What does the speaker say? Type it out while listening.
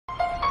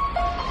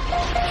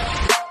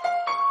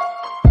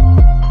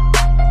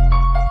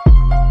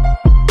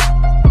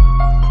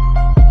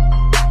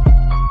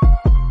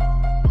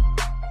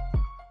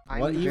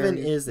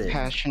when is it?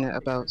 passionate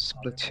about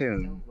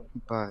Splatoon,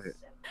 but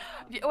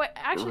Wait,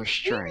 actually,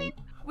 restraint.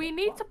 we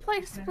need to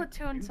play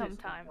Splatoon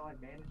sometime.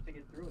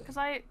 Cause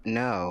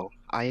No,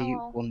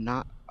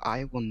 Oh.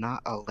 I will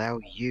not allow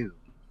you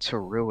to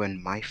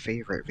ruin my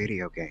favorite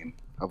video game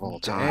of all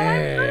time.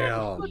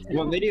 Damn.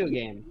 What video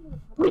game?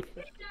 I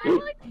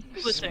like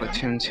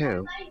Splatoon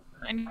 2.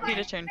 I need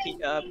to turn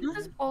Pika up. This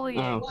is bullying.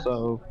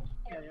 Oh,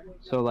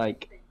 so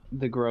like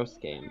the gross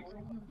game.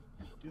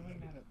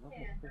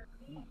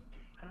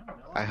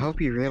 I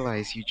hope you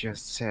realize you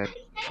just said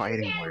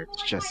fighting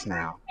words just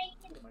now.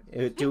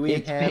 Do we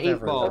It's have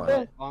paintball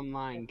everyone?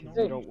 online because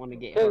you don't want to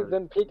get Okay, hurt.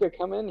 then Pika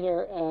come in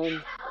here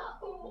and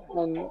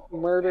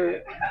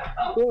murder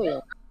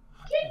Julia.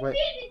 Wait,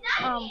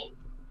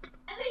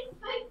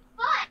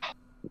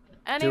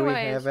 do we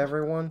Anyways, have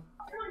everyone?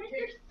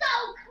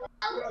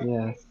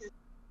 Yes.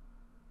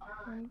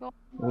 I'm going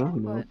I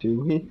don't know. What? Do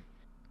we?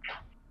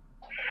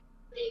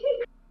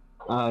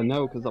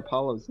 No, because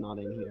Apollo's not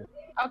in here.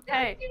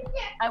 okay.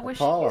 I wish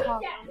Apollo. you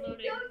talked.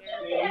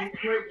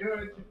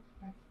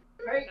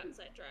 Got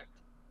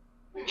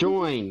sidetracked.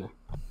 Join,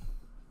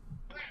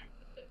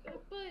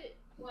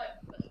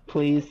 But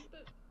please.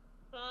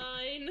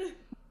 fine.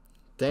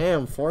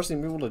 Damn,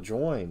 forcing people to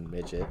join,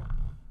 midget.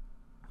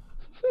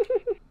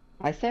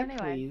 I said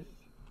Anyway. please.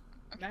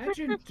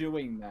 Imagine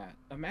doing that.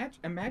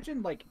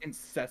 Imagine like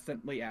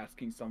incessantly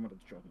asking someone to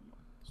join you.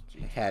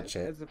 Jesus,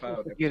 Hatchet. That's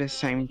about it. You're the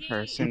same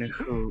person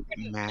who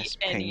mass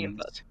Any of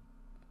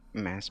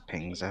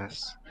pings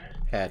us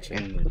Hatchet.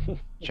 in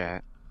the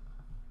chat.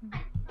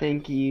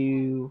 Thank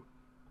you.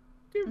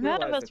 Do you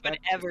None of realize us would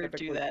that's ever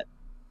do specifically- that.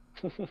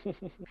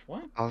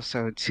 What?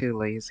 Also,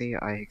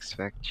 TooLazy, I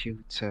expect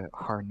you to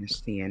harness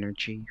the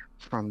energy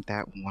from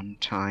that one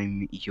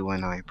time you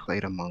and I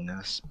played Among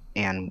Us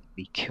and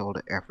we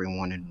killed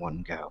everyone in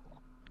one go.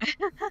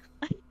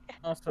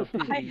 Also,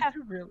 Pika, have-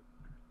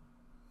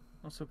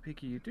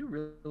 you do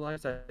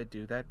realize I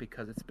do that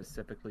because it's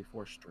specifically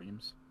for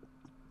streams.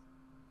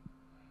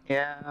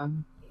 Yeah.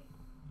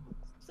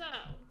 So,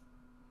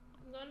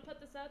 I'm gonna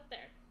put this out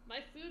there. My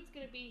food's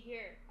gonna be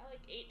here at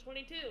like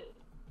 8:22.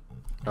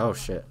 Oh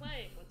shit.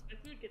 Playing once my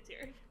food gets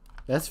here.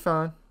 That's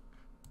fine.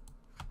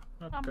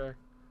 Okay.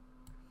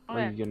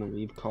 Are you gonna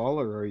leave call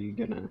or are you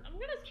gonna? I'm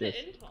gonna sit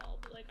Just- in call,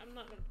 but like I'm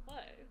not gonna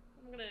play.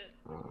 I'm gonna.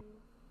 Oh.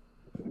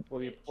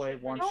 Will you play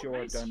once Don't you are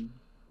waste- done?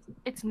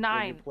 It's Will you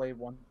 9. play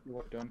once you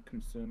are done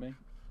consuming?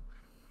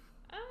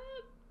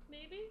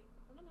 Maybe.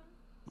 I don't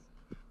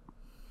know.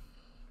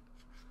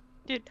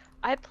 Dude,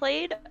 I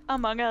played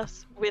Among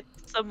Us with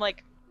some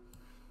like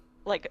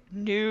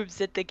noobs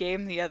at the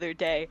game the other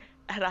day,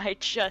 and I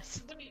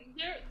just Wait,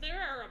 there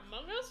are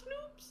Among Us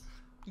noobs?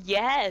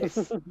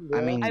 yes,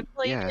 I mean, I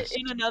played yes. it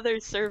in another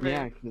server.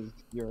 Yeah, because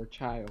you're a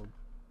child.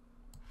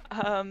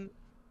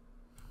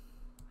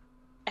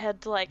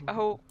 And like,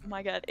 oh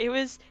my god, it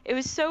was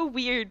so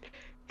weird,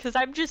 cause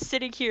I'm just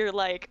sitting here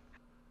like,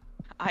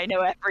 I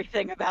know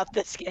everything about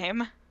this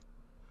game.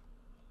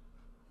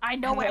 I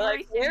know And they're like,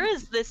 everything. where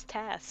is this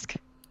task?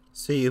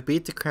 So you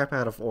beat the crap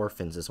out of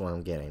orphans is what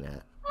I'm getting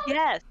at.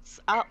 Yes,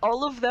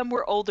 all of them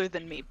were older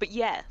than me, but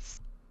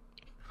yes.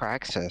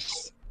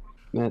 Praxis.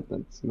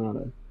 That's not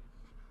a.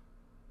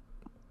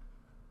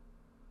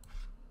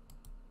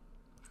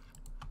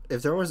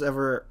 If there was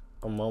ever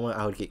a moment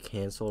I would get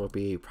canceled, it would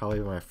be probably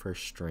my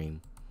first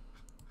stream.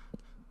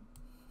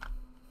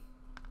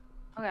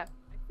 Okay. I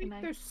think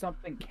Nice. there's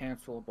something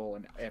cancelable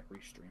in every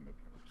stream of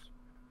yours.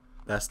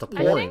 That's the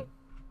I point.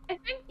 I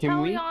think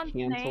Can we Talion's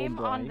cancel name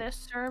on Bright?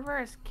 this server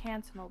is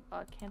cancelable.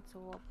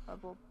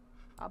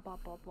 Blah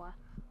blah blah.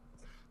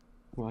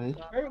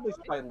 What? Or at least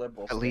by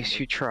liberal At least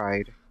you standards.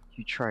 tried.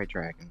 You tried,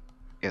 Dragon.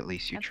 At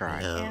least you That's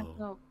tried.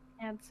 No.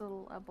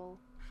 Cancelable.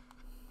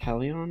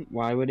 Helion?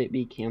 Why would it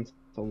be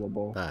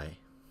cancelable? Bye.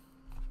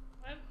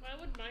 Why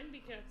would mine be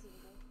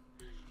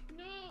cancelable?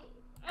 No.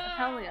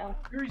 Hell yeah.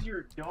 Here's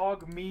your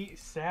dog meat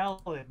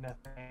salad,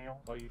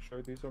 Nathaniel. Are you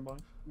sure these are mine?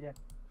 Yeah.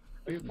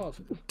 Are you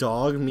positive?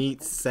 Dog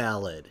meat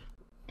salad.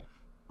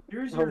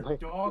 Here's Oh your my-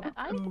 dog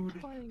I food,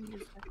 playing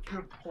this.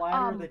 your platter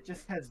Um, that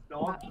just has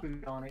dog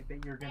food on it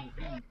that you're gonna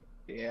eat.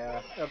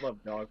 Yeah, I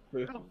love dog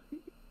food.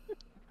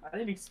 I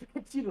didn't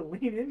expect you to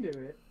lean into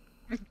it.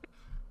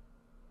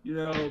 You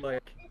know,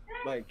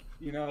 like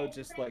you know,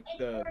 just like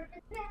the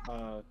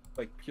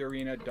like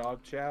Purina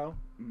dog chow.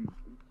 Mm.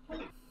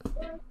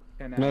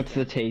 10 out of That's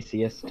 10. the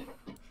tastiest.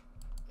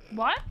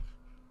 What?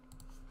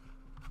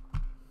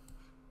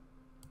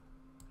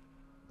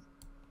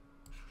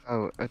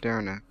 Oh,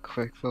 Aderna,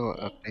 quick little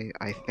update.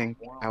 I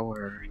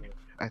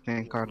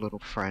think our little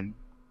friend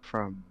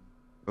from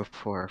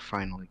before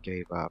finally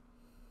gave up.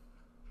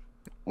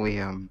 We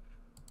I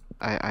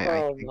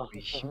Oh, think no. we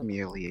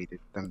humiliated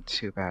them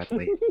too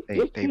badly.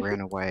 They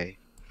ran away.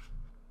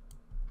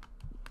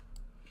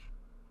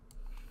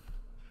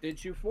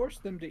 Did you force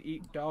them to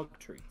eat dog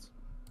treats?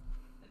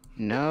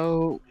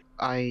 No,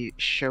 I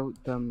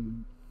showed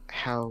them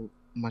how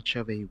much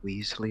of a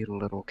Weasley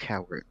little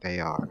coward they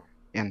are.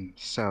 And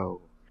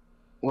so,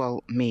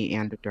 well, me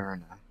and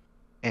Aderna.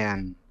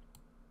 And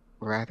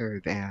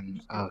rather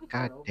than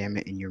god damn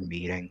it in your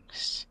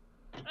meetings.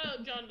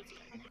 Oh, jaundice.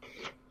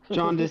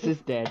 Jaundice is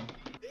dead.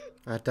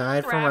 I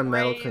died from my Crap,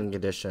 medical Rian.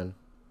 condition.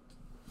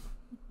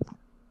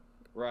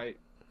 Right.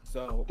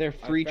 So Their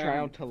I free trial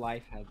found- to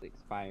life has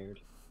expired.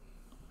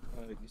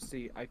 You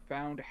see, I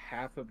found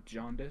half of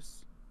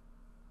jaundice,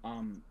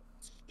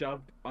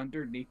 shoved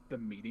underneath the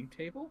meeting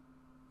table.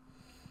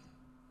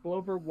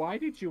 Clover, why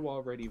did you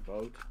already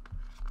vote?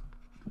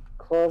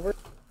 Clover?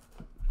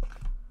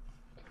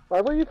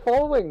 Why were you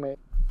following me?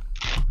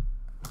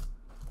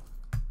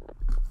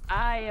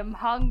 I am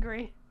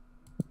hungry.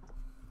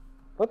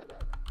 What the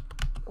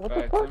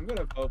Alright, so fuck? I'm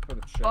gonna vote for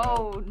the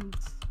child.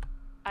 Bones.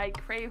 I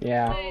crave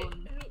Yeah. Wait,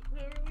 bones. who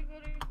are we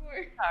voting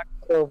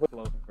for? Clover.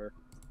 Clover.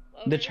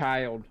 The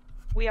child.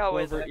 We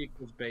always Clover are.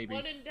 equals baby.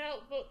 When in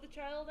doubt, vote the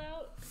child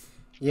out.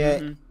 Yeah,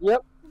 Mhm.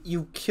 Yep.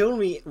 you killed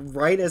me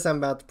right as I'm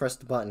about to press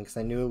the button because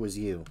I knew it was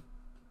you.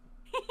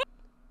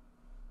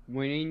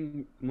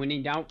 When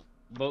in doubt,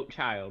 vote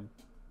child.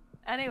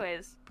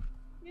 Anyways,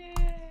 Yay!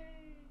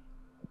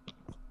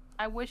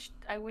 I wish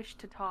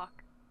to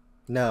talk.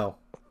 No.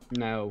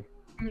 No.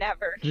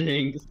 Never.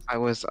 Jinx. I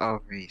was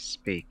already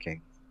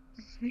speaking.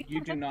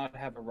 You do not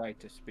have a right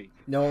to speak.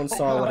 No one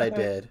saw what I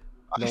did.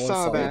 No I one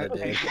saw saw that.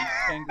 what I did.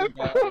 Penguin,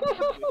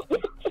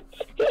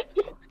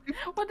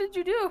 What did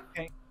you do?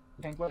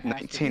 Penguin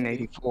has to speak,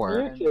 1984.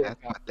 and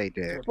That's what they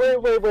did.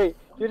 Wait.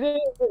 You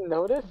didn't even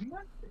notice? You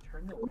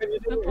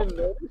didn't even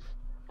notice?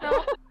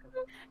 No,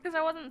 because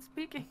I wasn't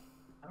speaking.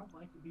 I don't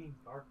like it being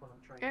dark when I'm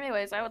trying.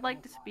 Anyways, I would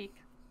like to speak.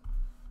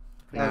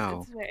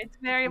 No. It's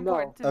very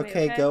important to me.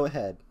 Okay, go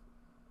ahead.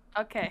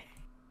 Okay.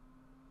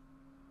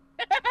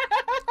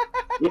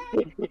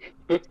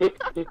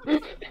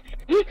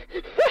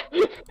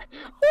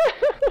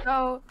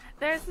 So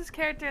there's this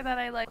character that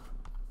I like.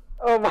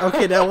 Oh my.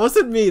 Okay, that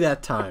wasn't me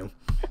that time.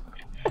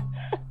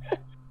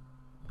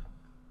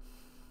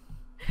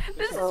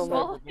 This is Oh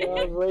my bullying.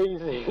 god,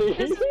 lazy.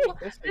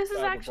 This is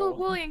actual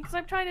bullying because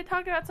I'm trying to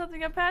talk about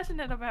something I'm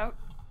passionate about.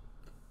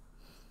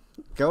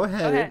 Go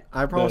ahead. Okay.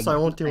 I promise I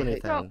won't do I hate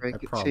anything. to I break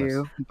it to promise.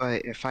 you,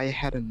 but if I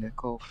had a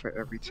nickel for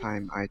every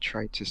time I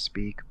tried to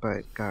speak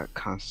but got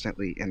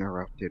constantly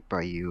interrupted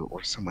by you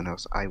or someone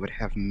else, I would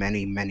have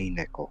many, many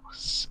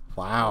nickels.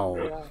 Wow.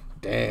 Yeah.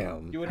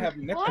 Damn. You would have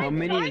nickels. How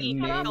many is Tiny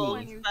many?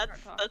 nickels.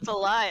 That's a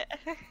lot.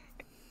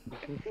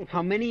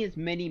 How many is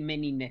many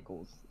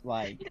nickels?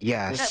 Like At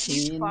Yes.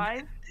 least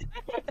 5.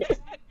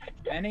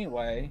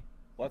 Anyway,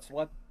 let's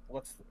let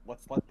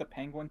the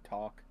penguin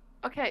talk.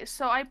 Okay,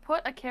 so I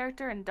put a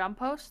character in dumb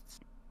posts.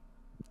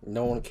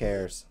 No one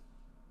cares.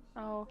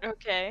 Oh.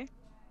 Okay.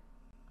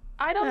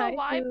 I don't know I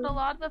why, do. but a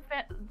lot of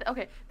the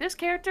okay, this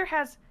character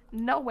has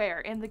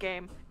nowhere in the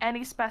game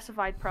any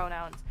specified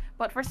pronouns,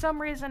 but for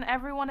some reason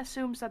everyone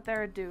assumes that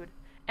they're a dude,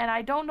 and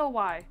I don't know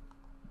why.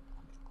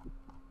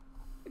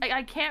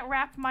 I can't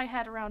wrap my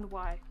head around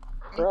why.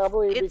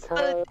 Probably It's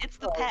because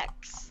the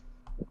pecs.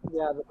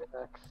 yeah, the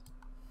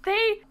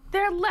pecs.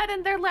 They're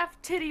letting their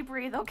left titty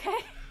breathe, okay?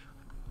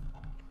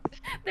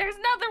 There's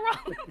nothing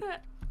wrong with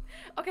that.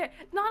 Okay,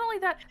 not only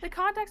that, the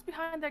context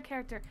behind their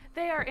character,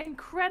 they are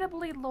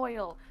incredibly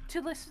loyal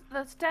to the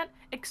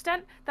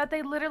extent that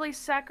they literally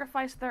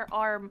sacrificed their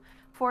arm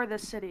for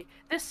this city.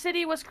 This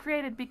city was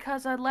created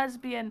because a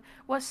lesbian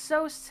was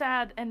so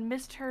sad and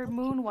missed her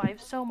moon wife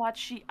so much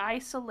she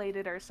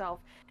isolated herself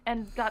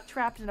and got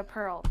trapped in a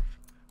pearl.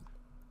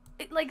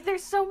 Like,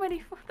 there's so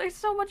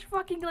much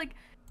fucking, like,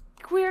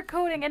 queer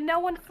coding and no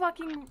one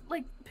fucking,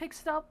 like,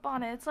 picks up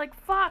on it. It's like,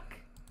 fuck!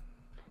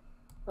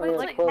 But it's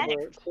like,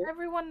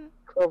 everyone...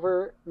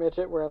 Clover,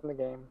 Midget, we're in the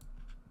game.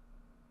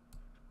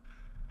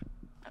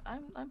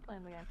 I'm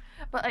playing the game.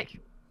 But, like...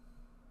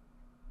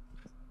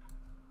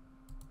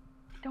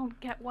 I don't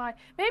get why.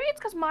 Maybe it's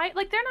because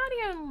they're not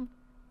even,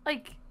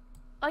 like,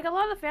 a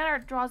lot of the fan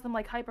art draws them,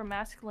 like,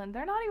 hyper-masculine.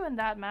 They're not even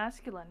that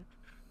masculine.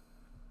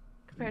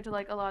 Compared to,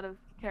 like, a lot of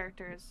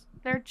characters.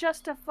 They're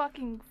just a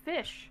fucking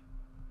fish.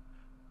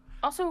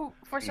 Also,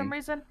 for some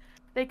reason,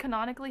 they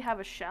canonically have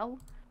a shell,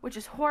 which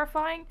is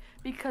horrifying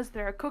because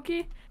they're a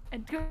cookie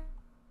and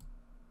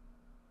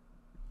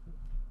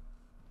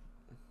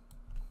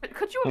but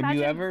could you Have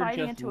you imagine ever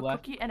biting just into a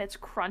left- cookie and it's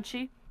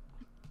crunchy?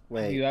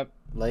 Wait,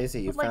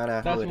 Lazy, you Like, found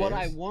out who That's it what is?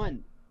 I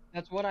want.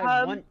 That's what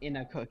I want in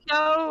a cookie.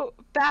 So,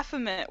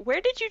 Baphomet, where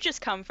did you just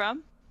come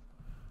from?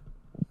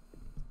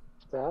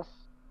 Yes.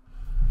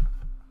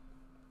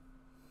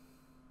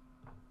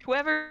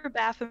 Whoever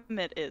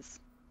Baphomet is.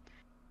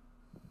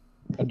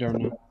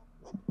 Adorno.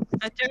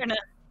 Adurna.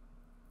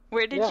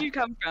 Where did Yeah. you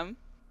come from?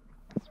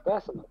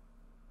 Specimen.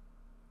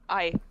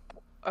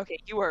 Okay,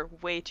 you are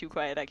way too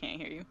quiet. I can't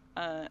hear you.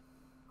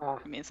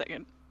 Give me a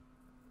second.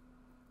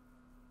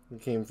 You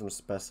came from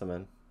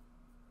Specimen.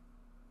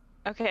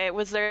 Okay,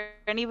 was there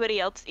anybody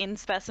else in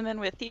Specimen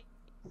with you?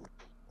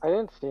 I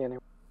didn't see anyone.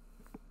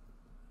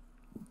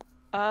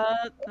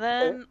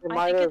 Then It I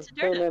might think have it's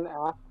came Adurna. in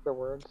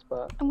afterwards,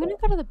 but I'm gonna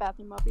go to the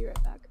bathroom. I'll be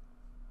right back.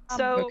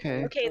 So,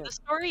 Okay. the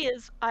story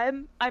is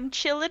I'm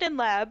chilling in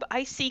lab,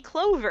 I see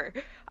Clover.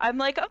 I'm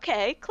like,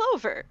 okay,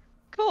 Clover.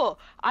 Cool.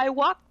 I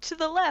walk to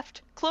the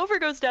left. Clover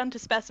goes down to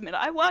Specimen.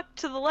 I walk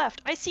to the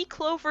left. I see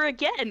Clover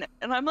again.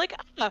 And I'm like,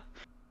 ah,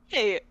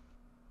 hey.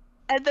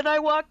 And then I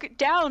walk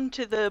down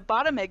to the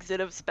bottom exit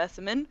of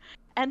Specimen.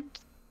 And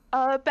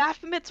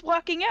Baphomet's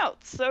walking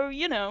out. So,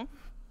 you know,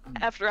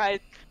 after I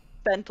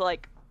spent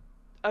like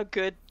a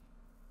good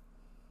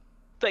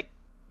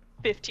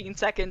 15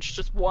 seconds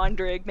just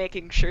wandering,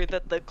 making sure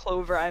that the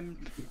Clover I'm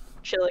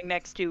chilling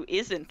next to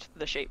isn't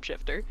the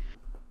shapeshifter.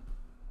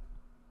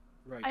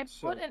 Right. I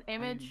so, put an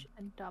image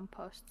in dumb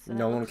posts. and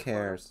No it one looks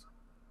cares.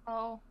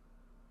 horrible.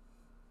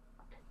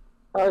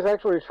 I was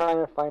actually trying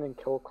to find and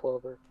kill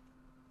Clover.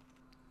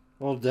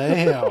 Well,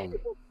 damn.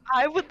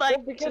 I would like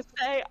Well, because- to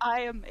say I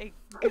am a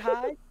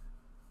guy.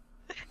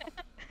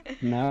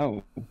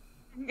 No.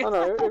 Oh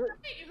no, Wait,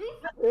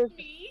 who it-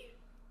 me?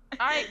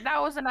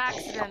 That was an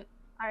accident.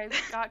 I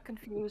got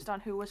confused on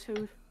who was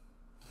who.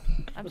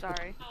 I'm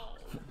sorry. Oh.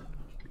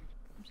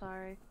 I'm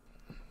sorry.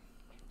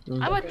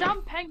 I'm a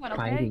dumb penguin,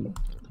 okay? Fighting.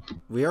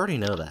 We already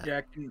know that.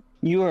 Yeah,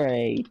 You are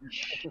a.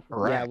 Yeah,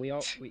 Right. we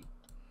all.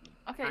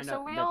 Okay, I so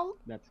know, we all.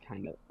 That's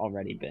kind of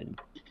already been.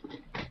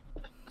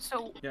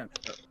 So, yeah.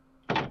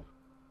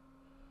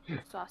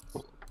 sus.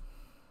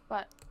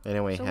 But,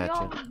 Anyway, so we Hatchet.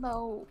 all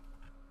know.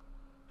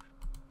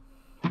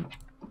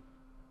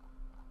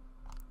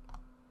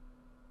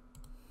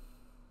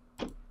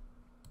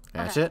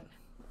 Hatchet?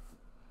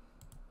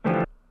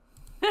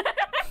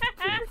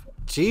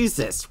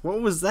 Jesus,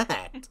 what was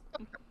that?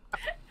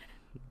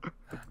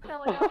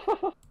 Hell yeah.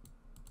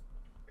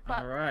 But,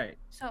 All right.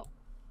 so,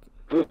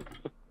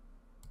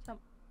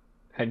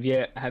 Have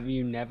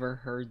you never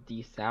heard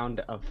the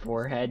sound of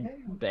forehead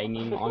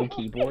banging on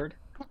keyboard?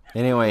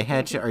 Anyway,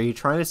 Hatchet, are you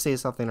trying to say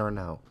something or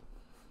no?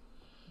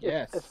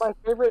 Yes. It's my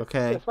favorite.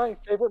 Okay. It's my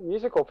favorite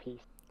musical piece.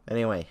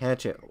 Anyway,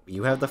 Hatchet,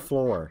 you have the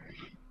floor.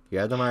 You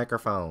have the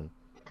microphone.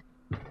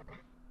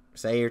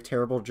 Say your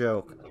terrible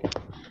joke.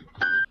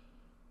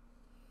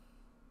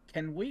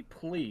 Can we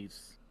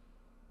please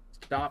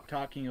stop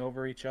talking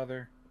over each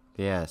other?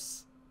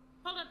 Yes.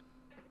 Hold on.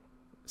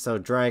 So,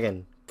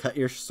 Dragon, cut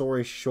your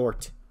story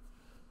short.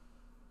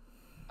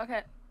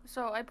 okay,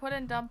 so I put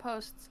in dumb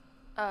posts.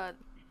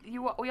 We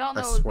all I know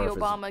the swear if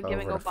it's Obama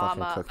giving over to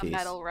fucking Obama a cookies.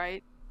 medal,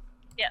 right?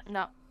 Yeah.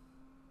 No.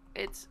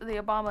 It's the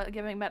Obama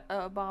giving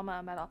Obama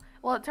a medal.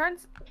 Well, it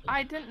turns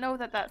I didn't know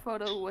that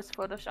photo was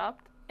photoshopped,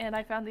 and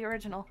I found the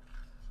original.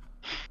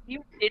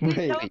 You didn't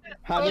Wait, know that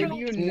how did photo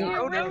you was not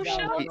know that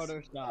Photoshop? was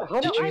Photoshop? How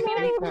Did do you I mean, I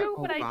think that knew,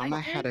 but I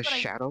Obama did, had a but I-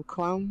 shadow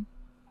clone?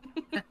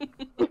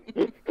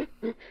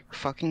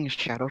 Fucking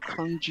shadow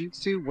clone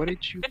jutsu? What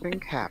did you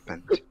think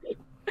happened?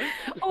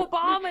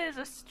 Obama is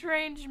a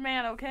strange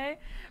man, okay?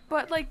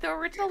 But like the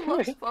original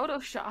looks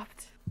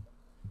photoshopped.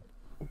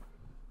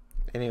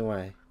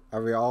 Anyway,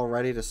 are we all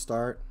ready to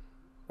start?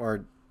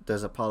 Or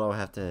does Apollo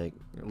have to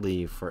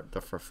leave for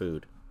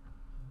food?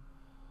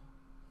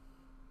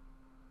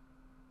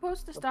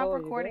 Supposed to stop Apollo,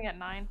 you recording there? at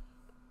 9.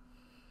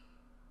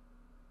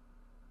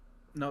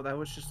 No, that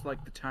was just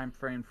like the time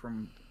frame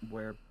from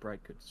where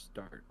Bright could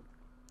start.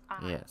 Ah.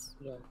 Yes.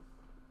 Yeah.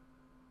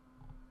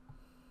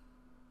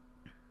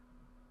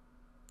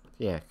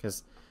 Yeah,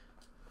 because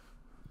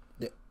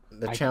the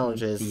I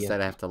challenge can't is see it.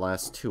 that I have to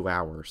last 2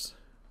 hours.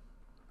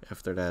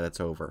 After that, it's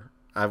over.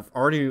 I've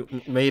already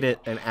made it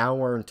an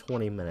hour and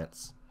 20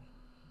 minutes.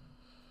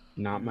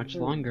 Not much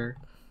longer.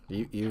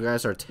 You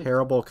guys are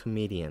terrible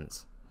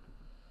comedians.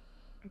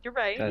 You're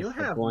right. That's You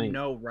the have point.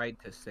 no right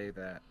to say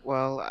that.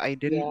 Well, I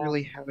didn't Yeah.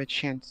 really have a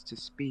chance to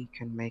speak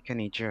and make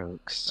any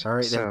jokes. All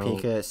right, so, then,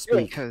 Pika,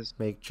 speak. because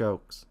Make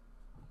jokes.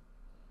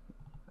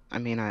 I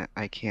mean,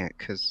 I can't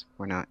because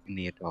we're not in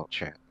the adult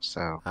chat.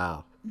 So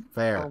Oh,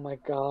 fair. Oh my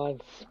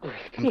god.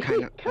 I'm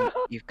kind of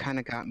you've kind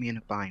of got me in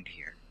a bind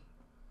here.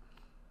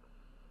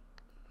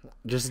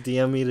 Just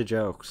DM me the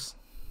jokes.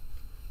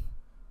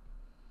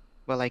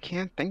 Well, I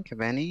can't think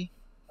of any.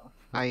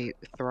 I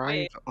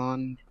thrive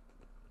on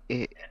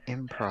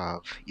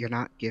improv. You're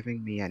not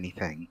giving me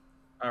anything.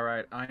 All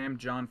right, I am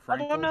John I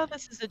Frankel. don't know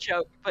this is a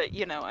joke, but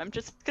you know, I'm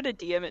just gonna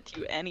DM it to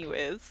you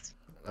anyways.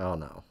 Oh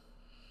no.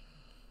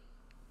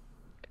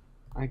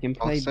 I can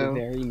play Also- the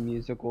very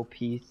musical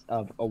piece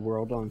of A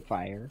World on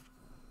Fire.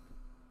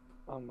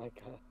 Oh my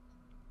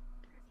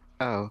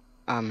god.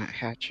 Oh,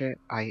 Hatchet,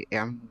 I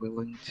am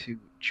willing to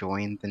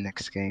join the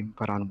next game,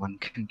 but on one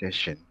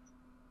condition.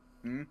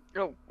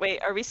 Oh,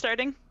 wait, are we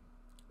starting?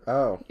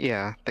 Oh.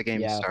 Yeah, the game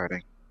is Yeah.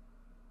 starting.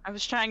 I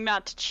was trying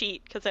not to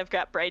cheat because I've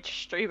got Bright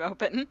Stream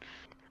open.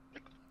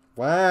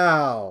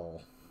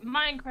 Wow.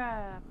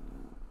 Minecraft.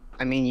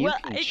 I mean, you Well,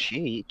 can I-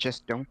 cheat,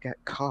 just don't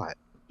get caught.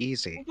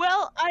 Easy.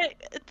 Well, I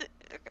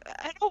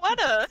don't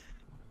wanna.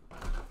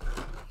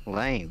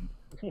 Lame.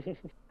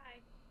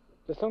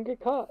 Just don't get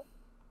caught.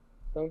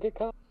 Don't get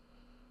caught.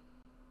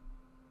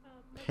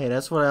 Hey,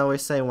 that's what I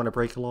always say when I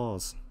break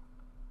laws.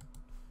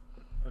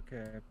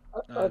 Okay.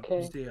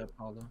 Okay. See ya,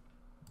 Apollo.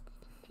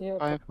 Yeah.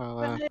 Bye,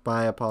 Paula.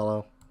 Bye,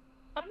 Apollo.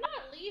 I'm not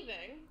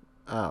leaving.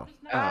 Oh.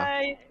 Just not-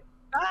 Bye.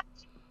 Bye.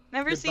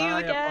 Never see you Goodbye,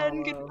 again.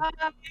 Apollo. Goodbye.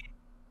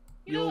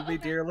 You know You'll what, be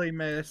okay. dearly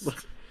missed.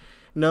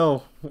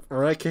 No,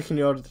 we're not kicking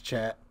you out of the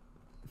chat.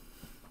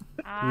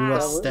 You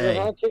must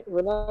stay.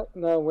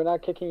 We're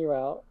not kicking you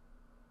out.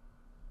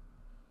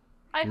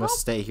 You must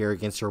stay here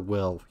against your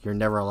will. You're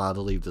never allowed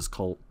to leave this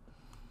cult.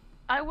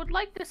 I would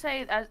like to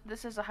say that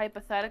this is a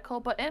hypothetical,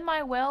 but in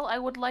my will, I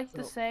would like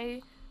to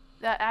say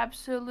that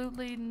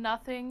absolutely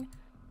nothing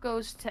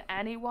goes to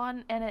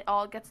anyone, and it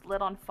all gets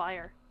lit on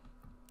fire.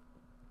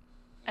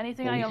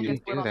 Anything I own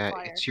gets lit on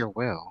fire. It's your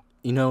will.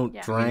 You know,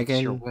 It's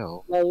Dragon. your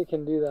will. No, you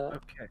can do that.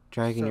 Okay.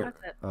 Dragon, so, you're.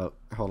 Oh,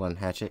 hold on,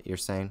 Hatchet. You're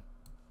saying?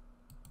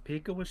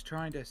 Pika was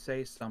trying to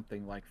say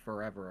something like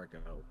forever ago.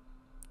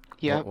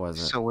 Yeah. What was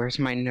it? So where's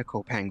my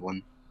nickel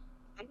penguin?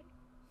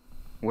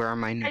 Where are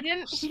my nickels? I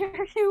didn't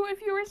hear you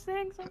if you were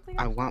saying something.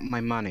 I want my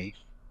money.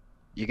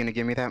 You gonna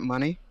give me that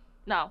money?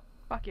 No.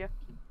 Fuck you.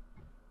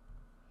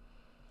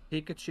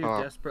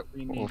 Pikachu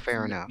desperately needs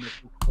fair enough.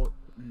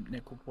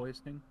 Nickel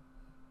poisoning.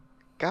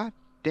 God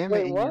damn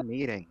it! In your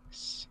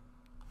meetings.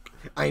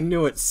 I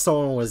knew it.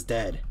 Someone was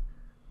dead.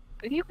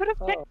 You could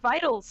have checked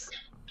vitals.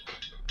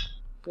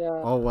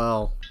 Yeah. Oh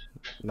well.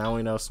 Now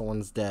we know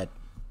someone's dead.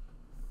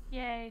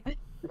 Yay.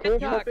 You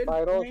could have checked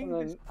vitals and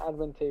then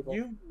admin table.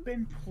 You've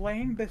been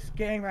playing this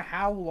game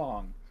how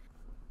long?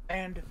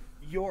 And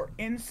your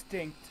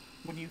instinct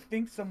when you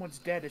think someone's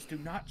dead is to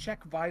not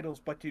check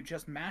vitals, but to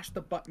just mash the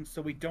button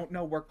so we don't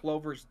know where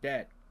Clover's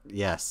dead.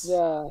 Yes.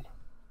 Yeah.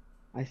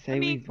 I say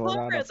we vote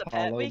Clover out is a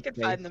Apollo pet. We could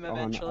find them based on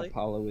eventually.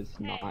 Apollo is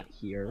not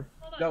here.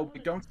 No, we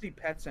don't see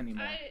pets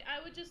anymore.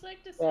 I would just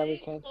like to Yeah, we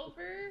say can.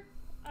 Clover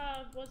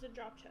was in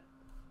drop chat.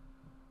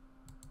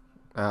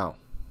 Oh.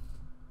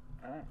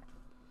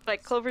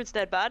 Like Clover's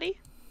dead body?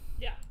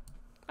 Yeah.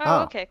 Oh,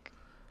 Oh. okay.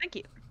 Thank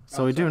you.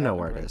 So we do know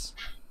where it is.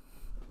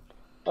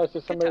 Oh, so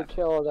somebody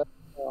killed that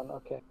one.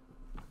 Okay.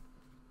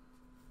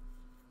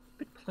 I've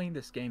been playing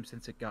this game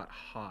since it got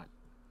hot,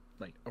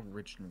 like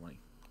originally.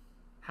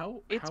 It's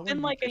how are been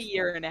you like a this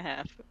year dumb? and a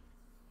half.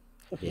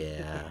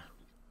 Yeah.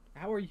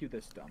 How are you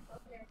this dumb?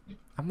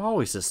 I'm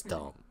always this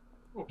dumb.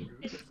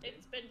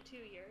 It's been 2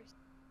 years.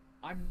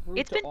 I'm rude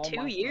It's to been all 2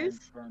 my years?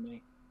 friends,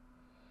 Bernie.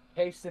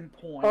 Case in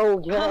point.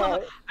 Oh yeah.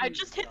 I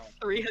just hit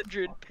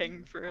 300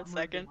 ping for a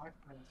second.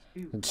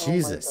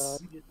 Jesus.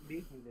 You just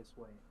made me this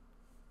way.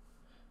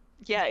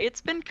 Yeah, it's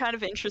been kind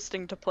of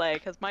interesting to play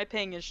because my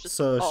ping is just.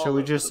 So all should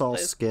we over just the all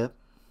place. skip?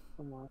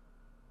 Come on.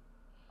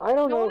 I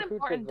don't No know one who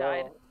important to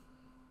died. vote.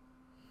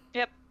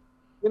 Yep,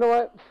 You know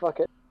what? Fuck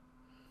it.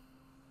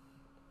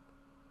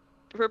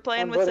 we're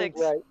playing I'm with voting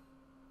 6. right.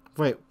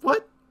 Wait,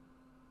 what?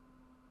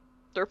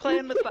 They're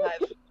playing with 5.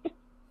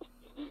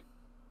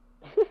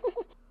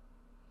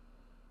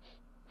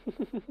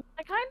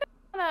 I kind of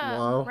wanna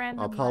Well,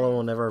 randomize. Apollo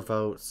will never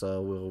vote,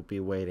 so we'll be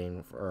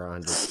waiting for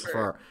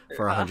 100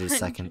 for 100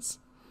 seconds.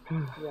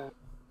 Yeah.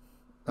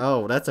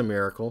 Oh, that's a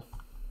miracle.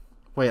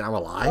 Wait, I'm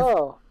alive?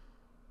 Oh.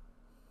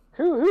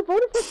 Who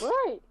voted for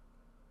right?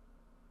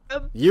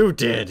 You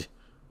did.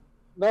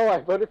 No, I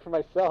voted for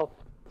myself.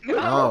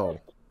 Oh.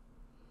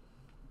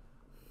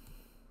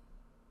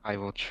 I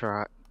will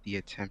try. The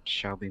attempt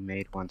shall be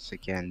made once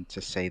again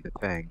to say the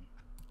thing.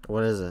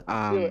 What is it?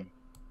 it.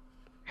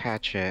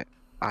 Hatchet,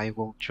 I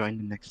will join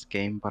the next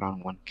game, but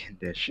on one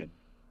condition.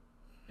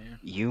 Yeah.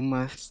 You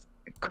must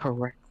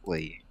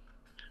correctly.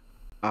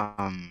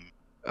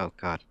 Oh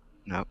god,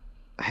 no.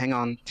 Hang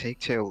on, take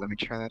 2. Let me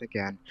try that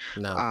again.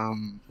 No.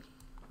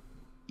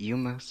 You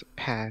must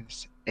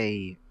pass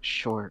a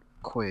short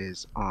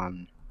quiz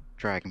on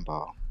Dragon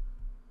Ball.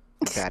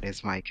 That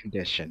is my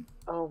condition.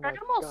 Oh my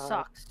Dragon Ball god.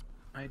 sucks.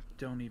 I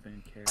don't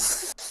even care.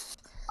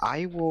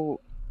 I will.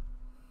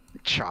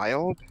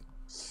 Child?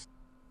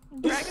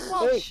 Dragon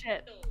Ball Hey.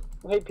 shit.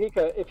 Hey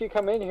Pika, if you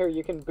come in here,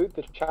 you can boot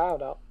the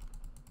child out.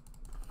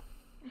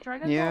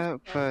 Dragon Yeah, Ball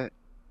shit. but.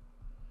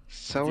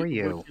 So are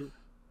you.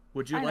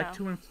 Would you I like know.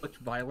 to inflict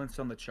violence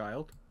on the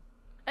child?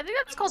 I think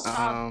that's called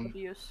child Um,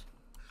 abuse.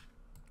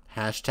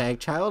 Hashtag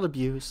child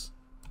abuse.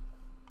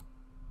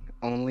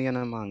 Only in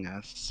Among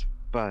Us,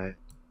 but.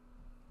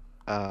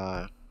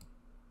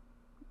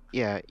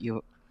 Yeah,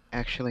 you.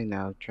 Actually,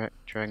 no.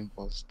 Dragon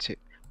Balls 2.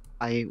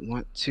 I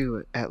want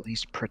to at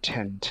least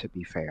pretend to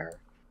be fair.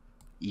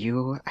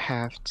 You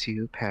have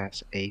to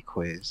pass a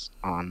quiz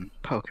on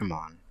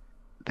Pokemon.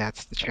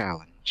 That's the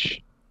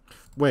challenge.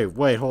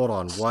 Wait, hold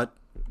on. What?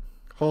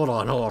 Hold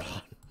on.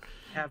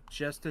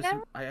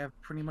 I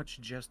have pretty much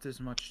just as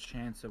much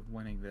chance of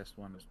winning this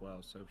one as well,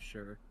 so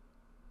sure.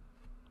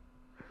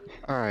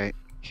 Alright,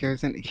 here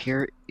is an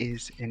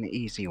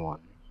easy one.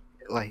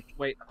 Like,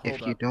 Wait, hold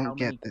if you up. don't How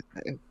get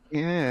many-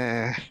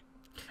 yeah.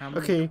 How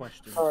many Okay.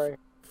 questions? Sorry.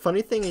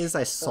 Funny thing is,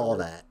 I saw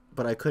that,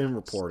 but I couldn't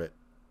report it.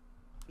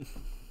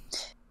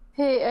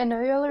 Hey, I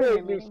know y'all are Wait,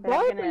 rooming, you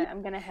but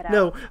I'm gonna head out.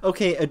 No,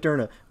 okay,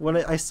 Aderna. What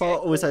I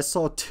saw was I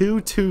saw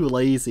two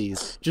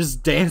lazies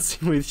just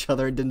dancing with each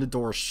other, and then the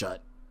door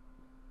shut.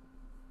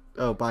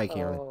 Oh, bye,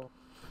 Karen. Oh.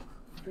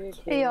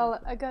 Hey y'all,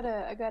 I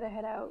gotta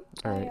head out.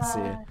 All right, see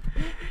ya.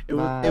 It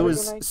Bye. was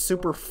Have a good night.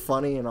 super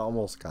funny and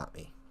almost got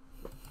me.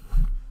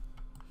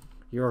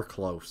 You were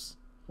close,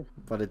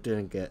 but it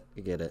didn't get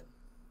it.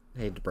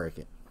 Hate to break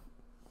it.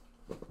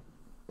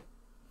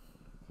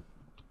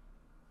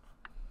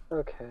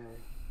 Okay.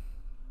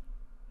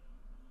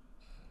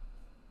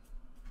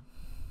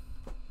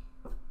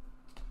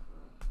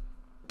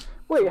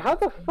 Wait, how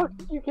the fuck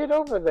did you get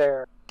over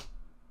there?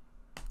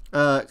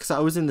 Cause I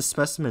was in the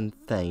specimen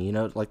thing, you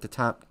know, like the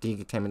top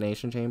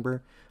decontamination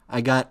chamber.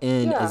 I got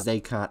in as they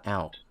got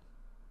out.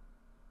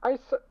 I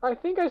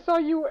think I saw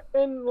you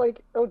in,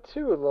 like, O2 a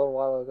little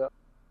while ago.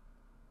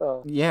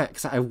 Oh. Yeah,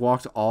 cause I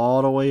walked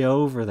all the way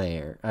over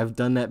there. I've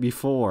done that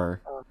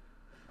before.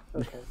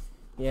 Okay.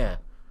 Yeah.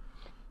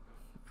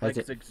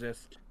 Legs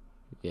exist.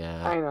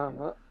 Yeah. I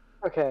know.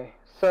 Okay,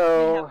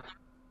 so...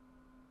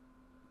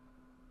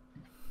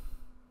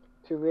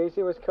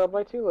 TooLazy was killed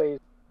by TooLazy.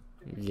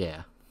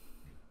 Yeah.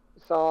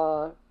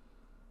 Saw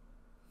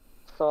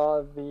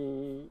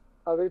the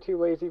other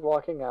TooLazy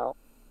walking out.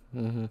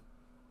 Mm-hmm.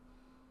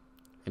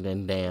 And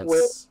then dance.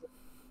 With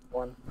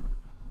one.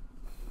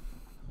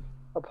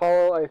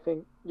 Apollo, I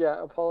think,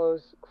 yeah,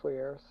 Apollo's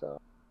clear,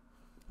 so...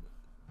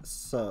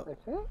 I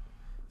think?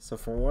 So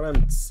from what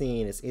I'm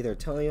seeing, it's either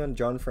Tellion,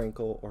 John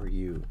Frankel, or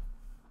you.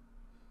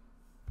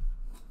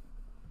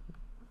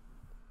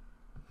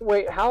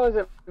 Wait, how is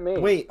it me?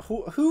 Wait,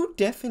 who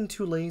deafened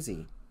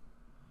TooLazy?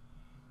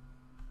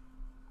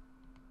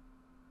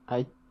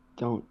 I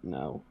don't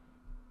know.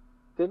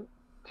 Did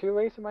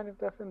TooLazy might have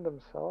deafened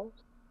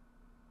themselves?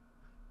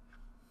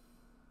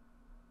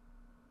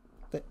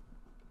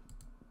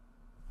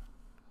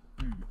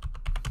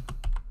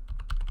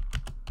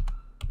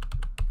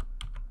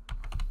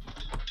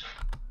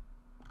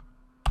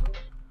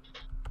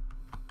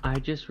 I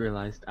just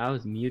realized I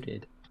was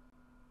muted.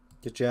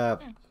 Good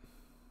job.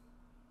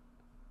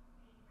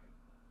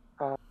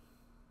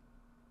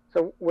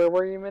 So where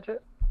were you,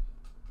 Midget?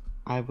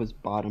 I was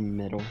bottom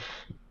middle.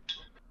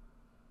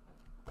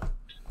 I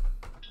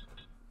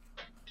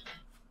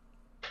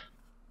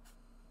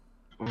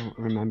don't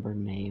remember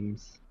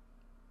names.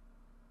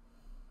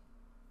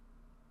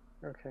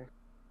 Okay.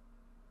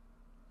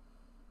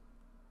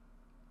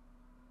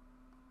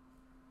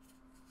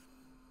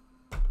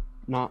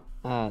 Not,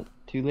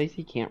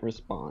 TooLazy can't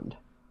respond.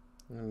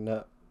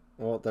 No.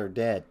 Well, they're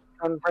dead.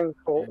 John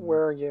Frankel,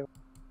 where are you?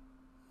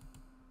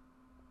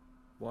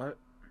 What?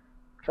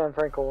 John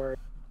Frankel, where are you?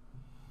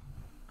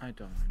 I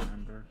don't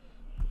remember.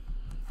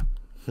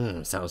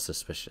 Sounds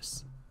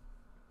suspicious.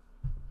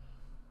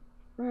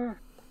 Hmm.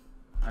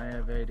 I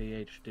have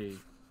ADHD.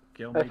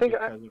 Kill I me think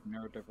because of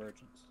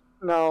neurodivergence.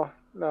 No.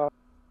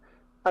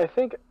 I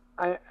think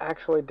I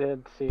actually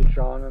did see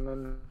John, and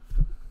then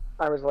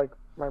I was like,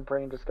 my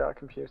brain just got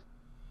confused.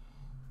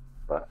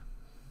 But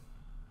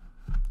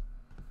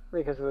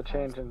because of the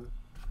change in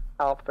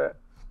outfit.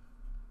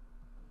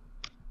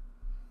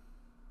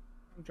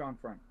 I'm John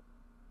Frank.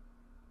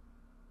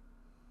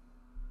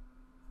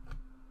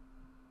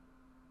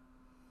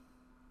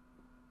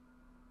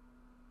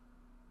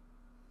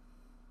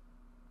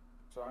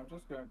 So I'm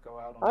just gonna go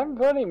out on. I'm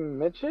voting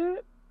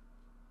Midget.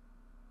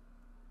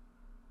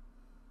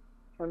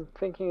 I'm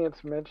thinking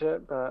it's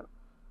Midget, but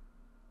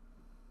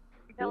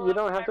you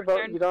don't have to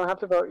vote. You don't have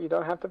to vote. You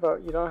don't have to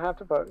vote. You don't have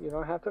to vote. You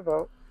don't have to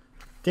vote.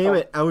 Damn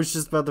it! I was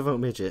just about to vote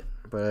Midget,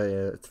 but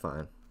it's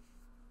fine.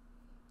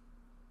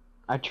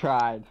 I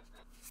tried.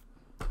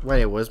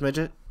 Wait, it was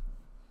Midget?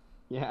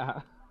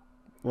 Yeah.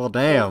 Well,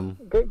 damn.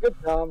 Good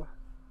job.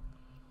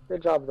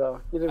 Good job,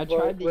 though. You did I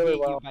tried to really get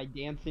well. you by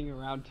dancing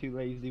around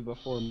TooLazy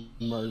before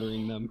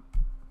murdering them.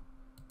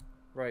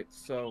 Right.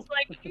 So. It's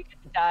like you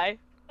can die.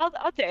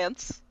 I'll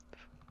dance.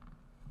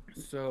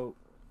 So,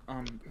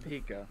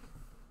 Pika.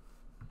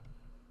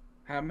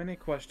 How many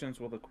questions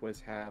will the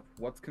quiz have?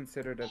 What's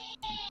considered a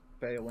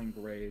failing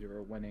grade or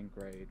a winning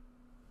grade?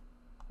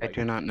 I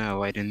do not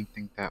know. I didn't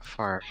think that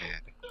far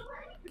ahead.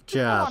 I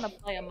don't want to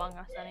play Among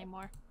Us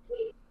anymore.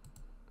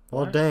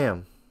 Well,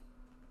 damn.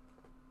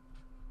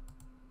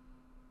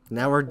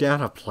 Now we're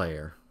down a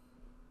player.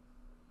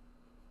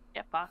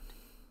 Get fucked.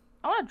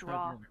 I want to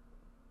draw.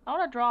 I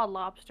want to draw a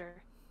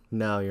lobster.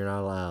 No, you're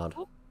not allowed.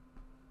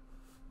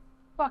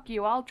 Fuck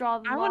you, I'll draw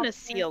the I lobster. want to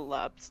see a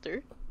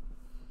lobster.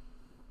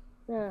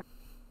 Yeah.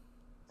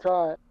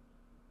 Try it.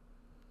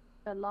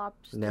 The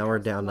lobster. Now we're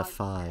down to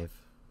 5.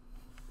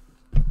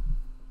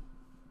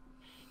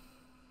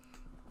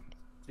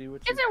 See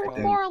what Is it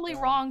morally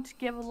wrong to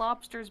give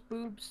lobsters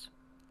boobs?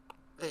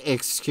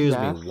 Excuse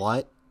me,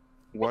 what?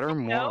 What are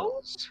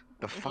morals?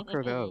 The fuck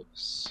are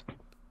those?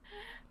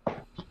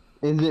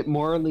 Is it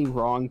morally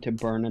wrong to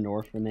burn an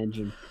orphanage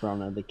in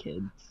front of the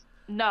kids?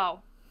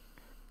 No.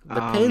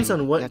 Depends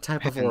on what that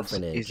type of depends.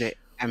 orphanage. Is it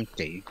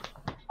empty?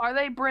 Are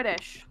they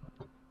British?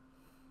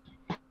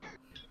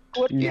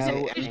 What is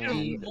No, it?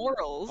 and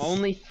Morals.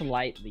 only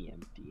slightly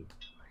empty.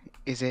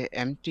 Is it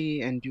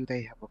empty, and do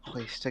they have a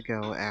place to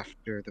go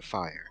after the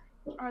fire?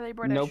 Are they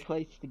British? No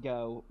place to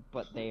go,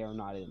 but they are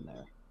not in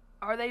there.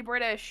 Are they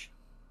British?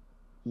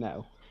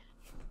 No.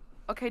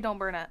 Okay, don't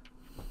burn it.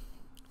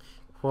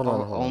 Hold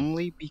on, hold on.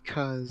 Only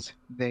because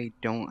they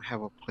don't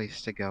have a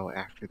place to go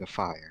after the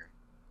fire.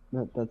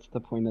 That's the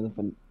point of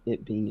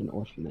it being an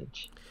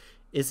orphanage.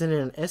 Is it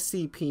an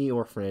SCP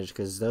orphanage?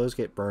 Because those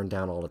get burned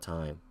down all the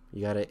time.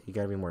 You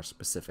gotta be more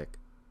specific.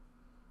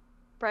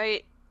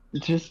 Right.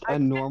 Just a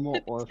normal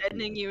I'm orphan.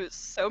 sending you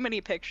so many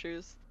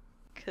pictures,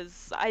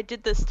 cause I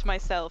did this to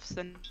myself,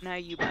 so now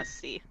you must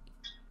see.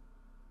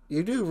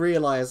 You do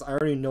realize I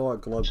already know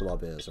what Glub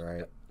Glub is,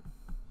 right?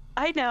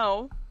 I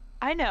know.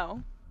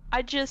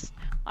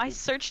 I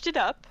searched it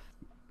up,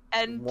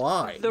 and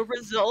Why? the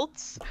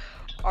results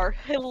are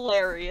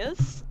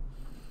hilarious,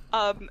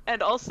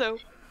 and also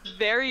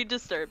very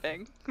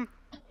disturbing.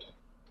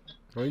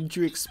 What did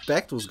you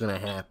expect was gonna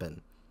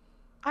happen?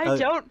 I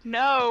don't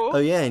know. Oh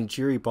yeah, and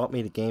Jiri bought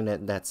me the game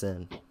that's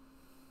in.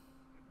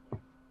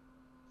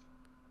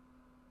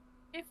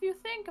 If you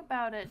think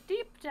about it,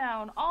 deep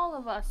down, all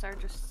of us are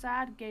just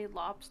sad gay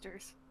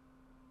lobsters.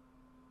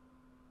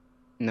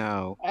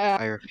 No,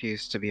 I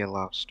refuse to be a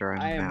lobster.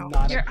 I'm I am now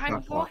not You're- a I'm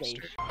cup going-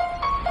 lobster.